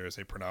obviously there is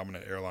a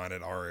predominant airline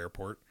at our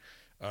airport.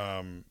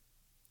 And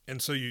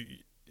so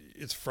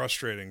it's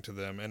frustrating to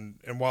them.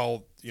 And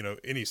while,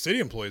 any city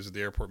employees at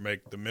the airport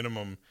make the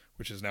minimum,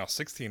 which is now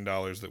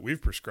 $16 that we've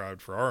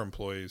prescribed for our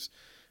employees,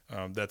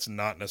 that's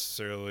not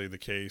necessarily the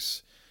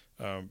case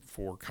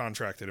for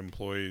contracted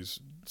employees,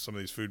 some of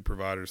these food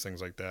providers,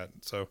 things like that.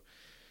 So,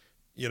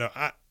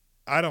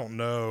 I don't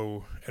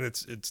know, and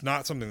it's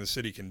not something the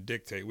city can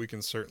dictate. We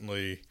can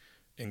certainly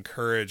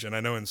encourage, and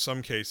I know in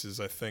some cases,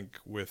 I think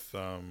with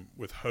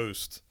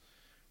Host,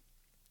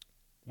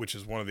 which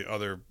is one of the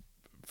other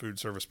food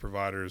service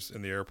providers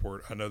in the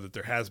airport, I know that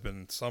there has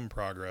been some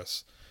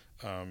progress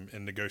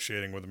in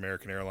negotiating with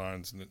American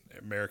Airlines, and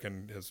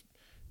American has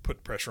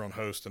put pressure on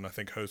Host, and I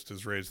think Host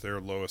has raised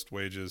their lowest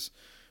wages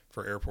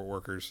for airport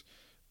workers.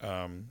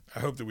 I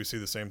hope that we see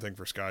the same thing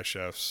for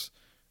SkyChefs.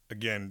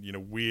 Again,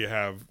 we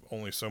have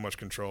only so much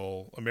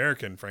control.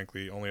 American,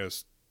 frankly, only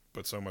has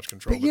but so much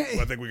control. But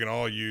I think we can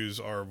all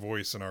use our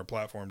voice and our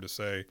platform to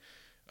say,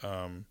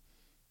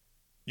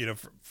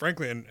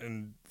 frankly,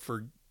 and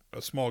for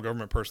a small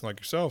government person like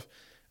yourself,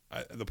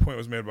 the point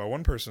was made by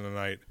one person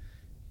tonight.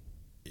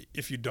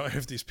 If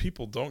these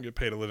people don't get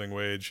paid a living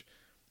wage,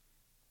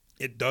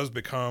 it does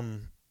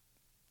become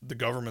the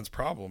government's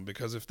problem,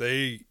 because if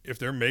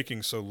they're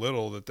making so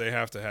little that they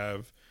have to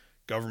have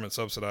government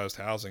subsidized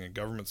housing and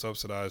government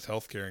subsidized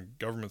healthcare and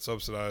government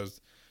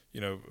subsidized,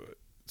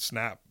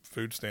 SNAP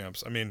food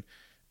stamps. I mean,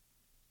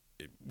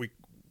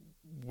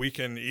 we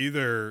can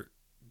either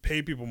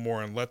pay people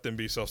more and let them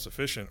be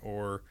self-sufficient,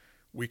 or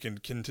we can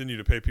continue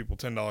to pay people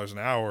 $10 an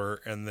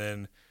hour and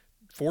then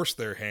force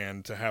their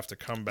hand to have to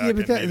come back. Yeah,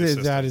 but that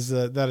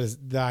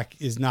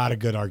is not a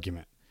good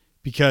argument,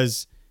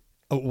 because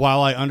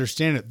while I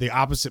understand it, the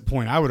opposite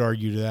point I would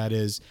argue to that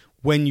is,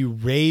 when you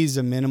raise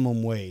a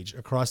minimum wage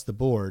across the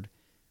board,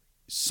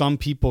 some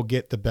people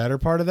get the better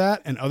part of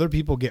that and other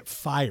people get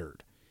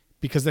fired,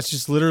 because that's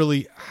just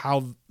literally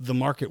how the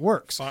market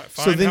works.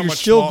 So then you're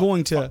still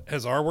going to...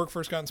 Has our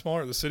workforce gotten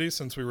smaller at the city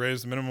since we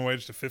raised the minimum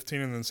wage to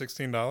 $15 and then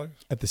 $16?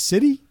 At the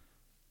city?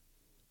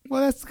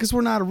 Well, that's because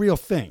we're not a real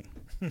thing.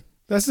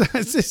 We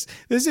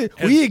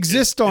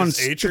exist on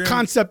the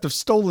concept of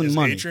stolen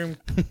money. Atrium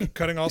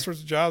cutting all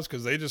sorts of jobs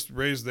because they just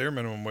raised their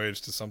minimum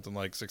wage to something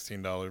like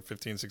 $16,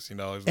 $16 an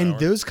hour. And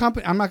those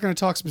companies, I'm not going to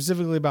talk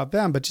specifically about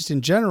them, but just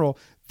in general,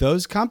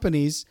 those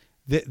companies,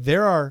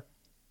 that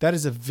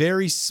is a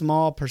very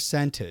small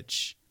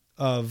percentage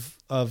of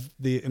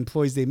the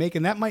employees they make,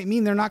 and that might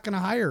mean they're not going to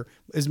hire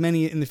as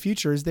many in the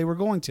future as they were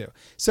going to.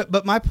 So,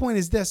 but my point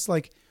is this: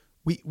 like,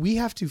 we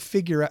have to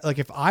figure out, like,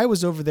 if I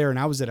was over there and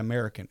I was at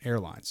American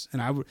Airlines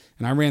and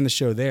I ran the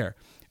show there,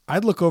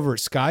 I'd look over at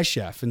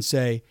SkyChef and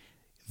say,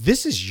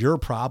 this is your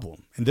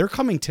problem, and they're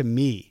coming to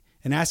me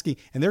and asking,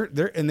 and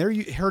they're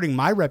hurting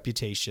my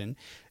reputation.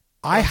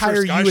 I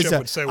hire you as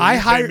a say, well,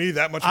 you pay me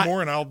that much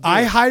more, and I'll do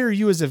I hire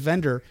you as a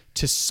vendor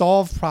to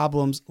solve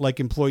problems like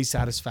employee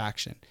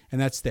satisfaction,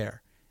 and that's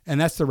there, and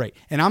that's the rate.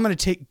 And I'm going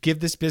to give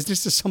this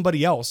business to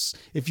somebody else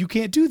if you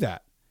can't do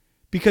that,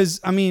 because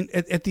I mean,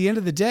 at the end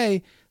of the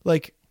day,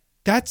 like,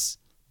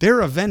 they're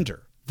a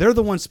vendor. They're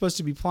the ones supposed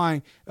to be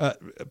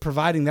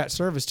providing that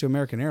service to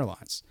American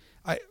Airlines.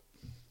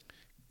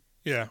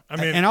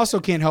 And also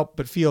can't help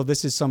but feel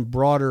this is some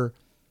broader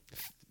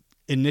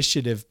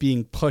initiative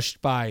being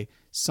pushed by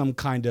some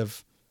kind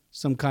of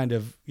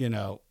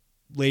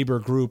labor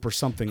group or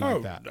something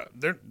like that.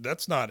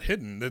 That's not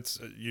hidden. It's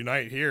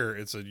Unite here.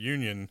 It's a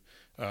union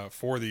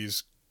for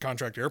these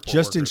contract airport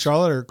just workers. In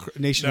Charlotte or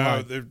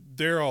nationwide? No,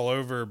 they're all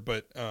over,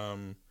 but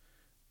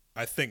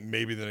I think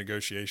maybe the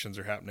negotiations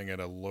are happening at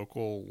a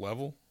local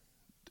level,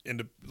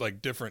 into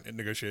like different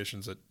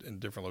negotiations in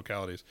different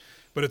localities.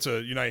 But it's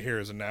Unite Here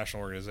is a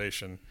national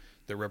organization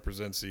that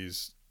represents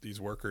these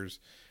workers.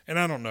 And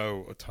I don't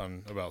know a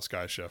ton about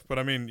Sky Chef, but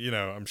I mean,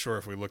 I'm sure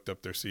if we looked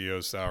up their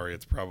CEO's salary,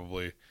 it's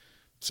probably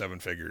 7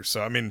 figures.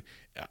 So I mean,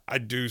 I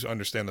do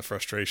understand the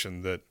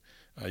frustration that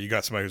you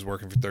got somebody who's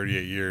working for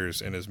 38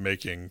 years and is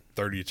making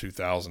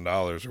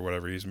 $32,000 or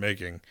whatever he's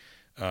making,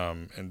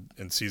 and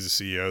sees a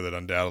CEO that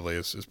undoubtedly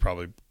is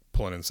probably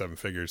pulling in 7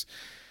 figures.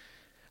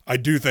 I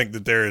do think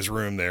that there is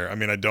room there. I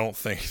mean, I don't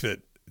think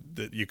that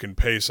you can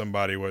pay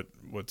somebody what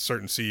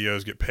certain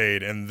CEOs get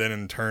paid and then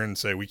in turn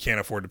say we can't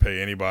afford to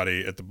pay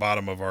anybody at the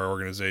bottom of our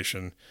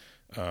organization.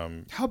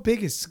 How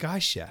big is Sky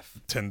Chef?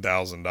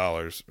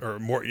 $10,000 or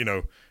more,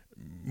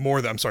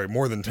 more than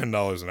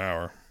 $10 an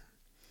hour.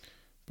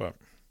 But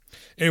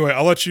anyway,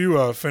 I'll let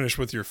you finish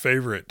with your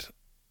favorite.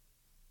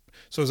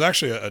 So it's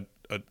actually a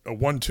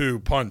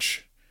 1-2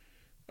 punch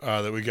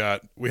that we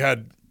got. We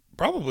had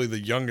probably the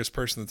youngest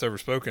person that's ever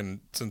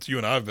spoken since you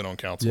and I have been on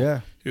council.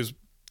 Yeah. He was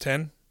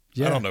 10.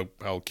 Yeah. I don't know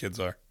how old kids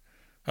are.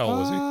 How old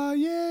was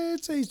he? Yeah,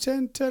 I'd say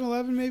 10,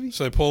 11 maybe.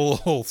 So they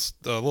pulled a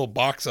little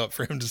box up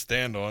for him to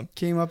stand on.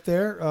 Came up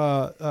there,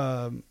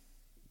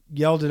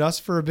 yelled at us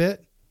for a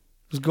bit.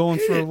 Was going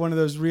for one of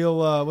those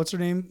real, what's her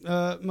name,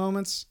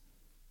 moments.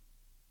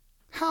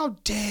 How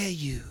dare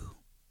you?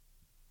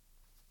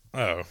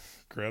 Oh,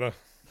 Greta.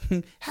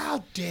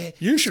 How dare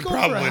you? Should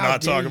probably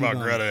not talk about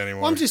Greta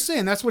anymore. Well, I'm just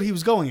saying that's what he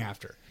was going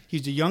after.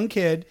 He's a young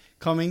kid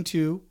coming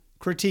to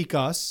critique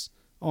us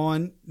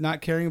on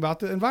not caring about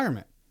the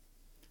environment.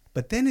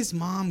 But then his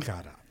mom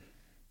got up.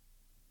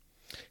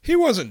 He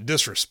wasn't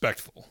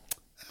disrespectful.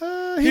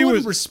 He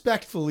wasn't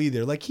respectful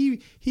either. Like he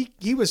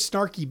was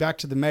snarky back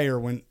to the mayor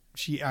when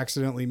she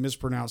accidentally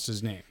mispronounced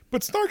his name.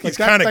 But snarky's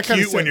kind of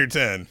cute when you're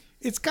 10.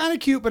 It's kind of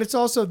cute, but it's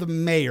also the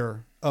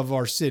mayor of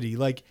our city.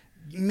 Like,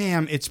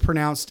 ma'am, it's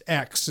pronounced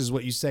X is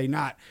what you say,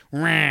 not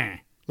rah.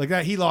 Like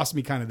that. He lost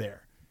me kind of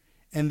there.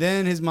 And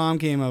then his mom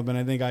came up, and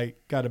I think I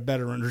got a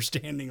better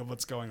understanding of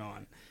what's going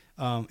on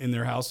in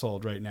their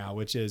household right now,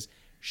 which is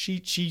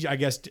she I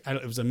guess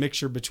it was a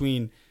mixture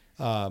between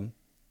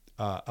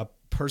a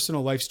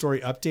personal life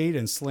story update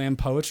and slam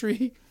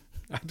poetry.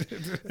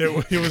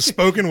 It was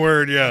spoken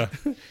word, yeah.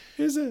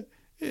 There's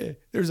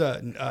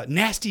a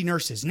nasty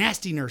nurses.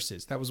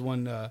 That was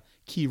one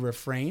key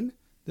refrain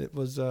that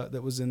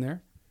was in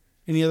there.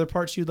 Any other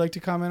parts you'd like to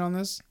comment on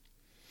this?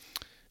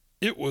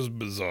 It was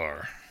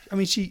bizarre. I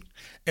mean, she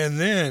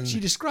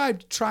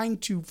described trying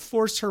to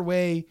force her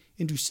way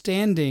into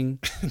standing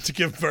to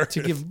give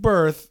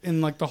birth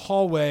in like the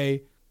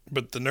hallway,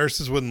 but the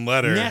nurses wouldn't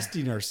let her.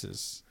 Nasty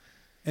nurses,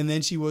 and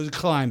then she was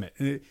climate,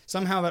 and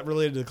somehow that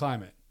related to the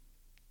climate.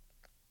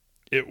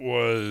 It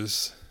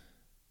was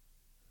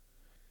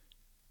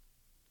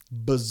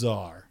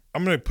bizarre.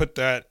 I'm going to put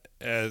that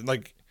as we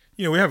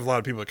have a lot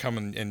of people that come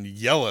and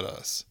yell at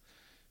us.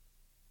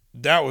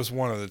 That was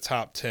one of the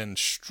top 10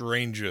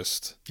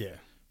 strangest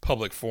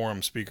public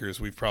forum speakers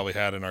we've probably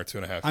had in our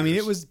 2.5 years. I mean,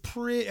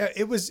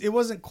 it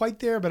wasn't quite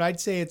there, but I'd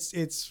say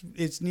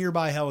it's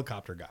nearby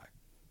helicopter guy.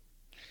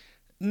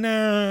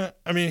 Nah,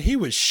 I mean, he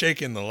was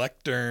shaking the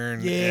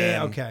lectern.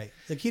 Yeah, okay.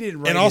 Like he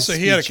didn't write and also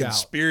his he had a speech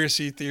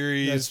conspiracy out.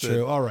 theory. That's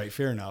true. All right,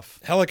 fair enough.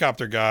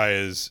 Helicopter guy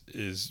is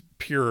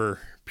pure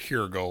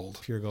gold.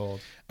 Pure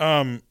gold.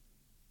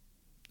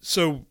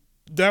 So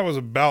that was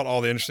about all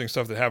the interesting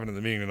stuff that happened in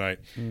the meeting tonight.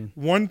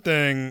 One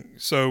thing,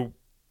 so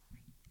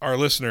our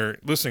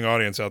listening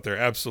audience out there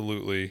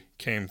absolutely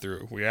came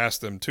through. We asked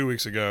them 2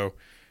 weeks ago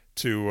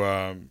to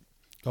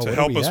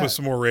help us with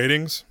some more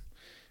ratings.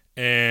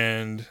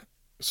 And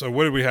so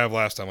what did we have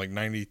last time? Like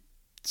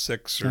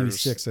 96 or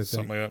 96, I think.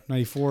 Something like that.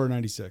 94 or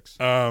 96.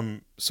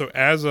 So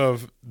as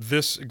of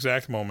this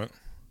exact moment,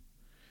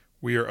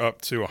 we are up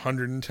to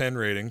 110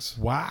 ratings.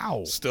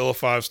 Wow. Still a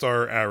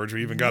 5-star average.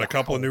 We even got a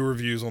couple of new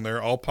reviews on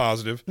there, all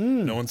positive.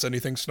 No one said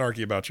anything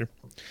snarky about you.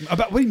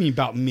 What do you mean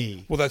about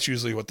me? Well, that's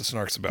usually what the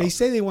snark's about. They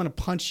say they want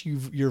to punch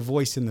your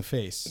voice in the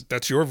face.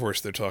 That's your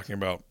voice they're talking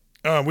about.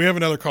 We have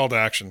another call to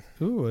action.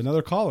 Ooh,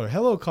 another caller.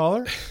 Hello,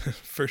 caller.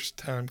 First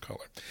time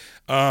caller.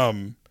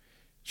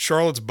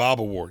 Charlotte's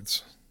Bob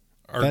Awards.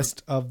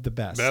 Best of the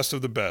best. Best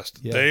of the best.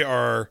 Yeah. They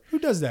are... Who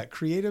does that?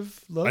 Creative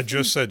Loaf? I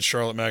just said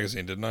Charlotte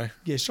Magazine, didn't I?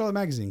 Yeah, Charlotte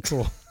Magazine.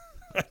 Cool.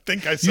 I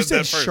think I said you said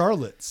that first.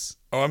 Charlotte's.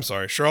 Oh, I'm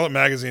sorry. Charlotte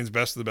Magazine's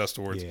Best of the Best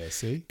Awards. Yeah,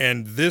 see?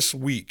 And this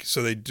week,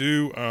 so they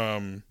do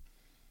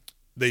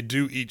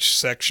each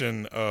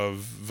section of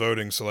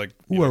voting. So like...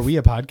 are we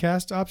a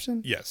podcast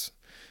option? Yes.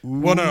 Ooh.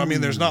 Well, no, I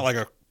mean, there's not like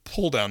a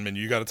pull-down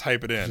menu. You got to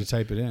type it in. You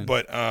type it in.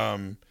 But,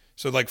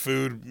 so like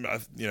food,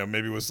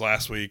 maybe it was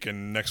last week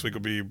and next week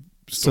will be...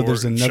 So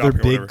there's another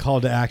big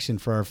call to action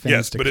for our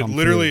fans to come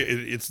Yes, but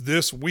it's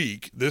this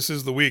week. This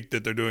is the week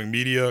that they're doing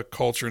media,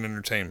 culture, and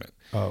entertainment.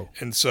 Oh.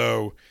 And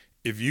so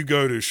if you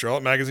go to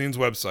Charlotte Magazine's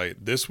website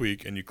this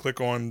week and you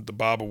click on the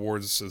Bob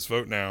Awards that says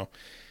Vote Now,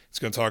 it's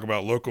going to talk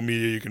about local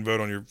media. You can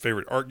vote on your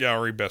favorite art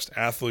gallery, best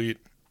athlete,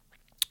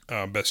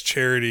 best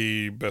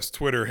charity, best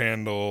Twitter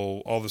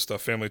handle, all this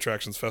stuff, family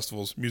attractions,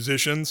 festivals,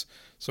 musicians.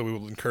 So we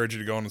will encourage you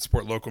to go on and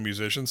support local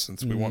musicians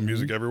since we want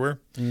music everywhere.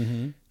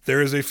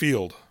 There is a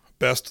field,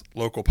 best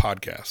local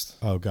podcast.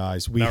 Oh,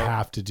 guys, we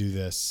have to do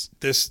this.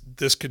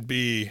 This could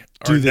be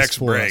our next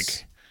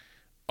break.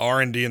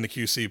 R&D and the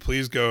QC.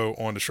 Please go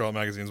on to Charlotte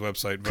Magazine's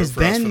website. Vote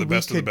for us for the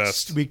best of the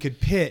best. We could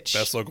pitch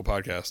best local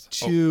podcast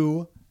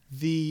to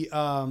the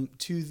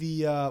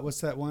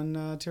what's that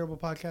one terrible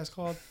podcast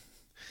called?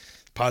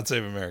 Pod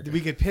Save America.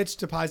 We could pitch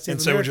to Pod Save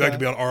and America. say, would you like to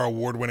be on our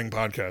award-winning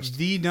podcast?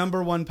 The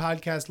 #1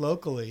 podcast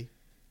locally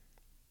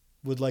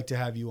would like to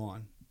have you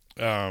on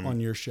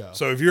your show.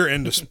 So if you're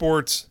into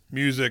sports,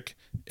 music,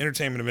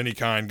 entertainment of any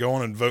kind, go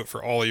on and vote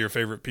for all of your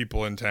favorite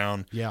people in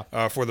town. Yeah.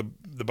 For the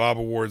Bob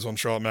Awards on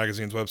Charlotte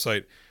Magazine's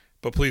website.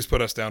 But please put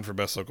us down for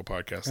best local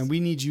podcast. And we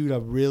need you to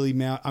really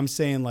I'm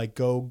saying, like,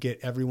 go get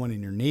everyone in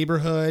your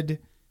neighborhood,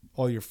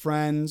 all your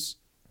friends.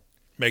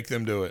 Make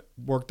them do it.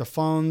 Work the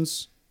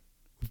phones.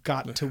 We've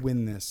got to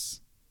win this.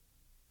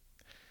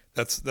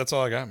 That's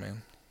all I got,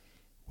 man.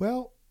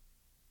 Well,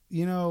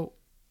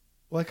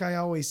 like I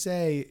always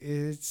say,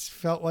 it's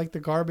felt like the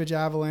garbage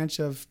avalanche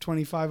of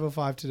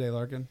 2505 today,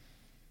 Larkin.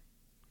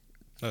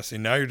 See,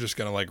 now you're just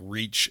gonna like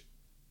reach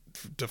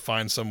to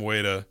find some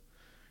way to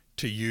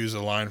use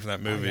a line from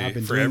that movie. I've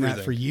been for doing everything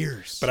that for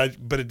years.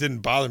 But it didn't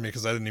bother me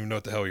because I didn't even know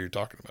what the hell you were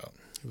talking about.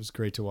 It was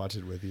great to watch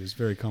it with you. It was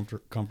very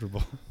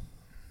comfortable.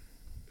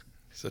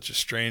 Such a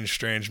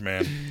strange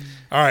man.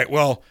 All right,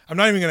 well, I'm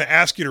not even going to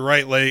ask you to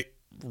rate,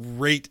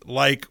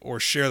 like,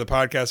 or share the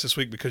podcast this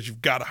week because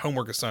you've got a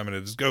homework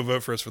assignment. Just go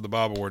vote for us for the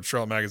Bob Award,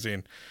 Charlotte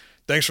Magazine.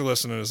 Thanks for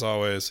listening, as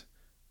always.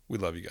 We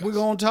love you guys. We're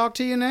going to talk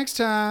to you next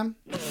time.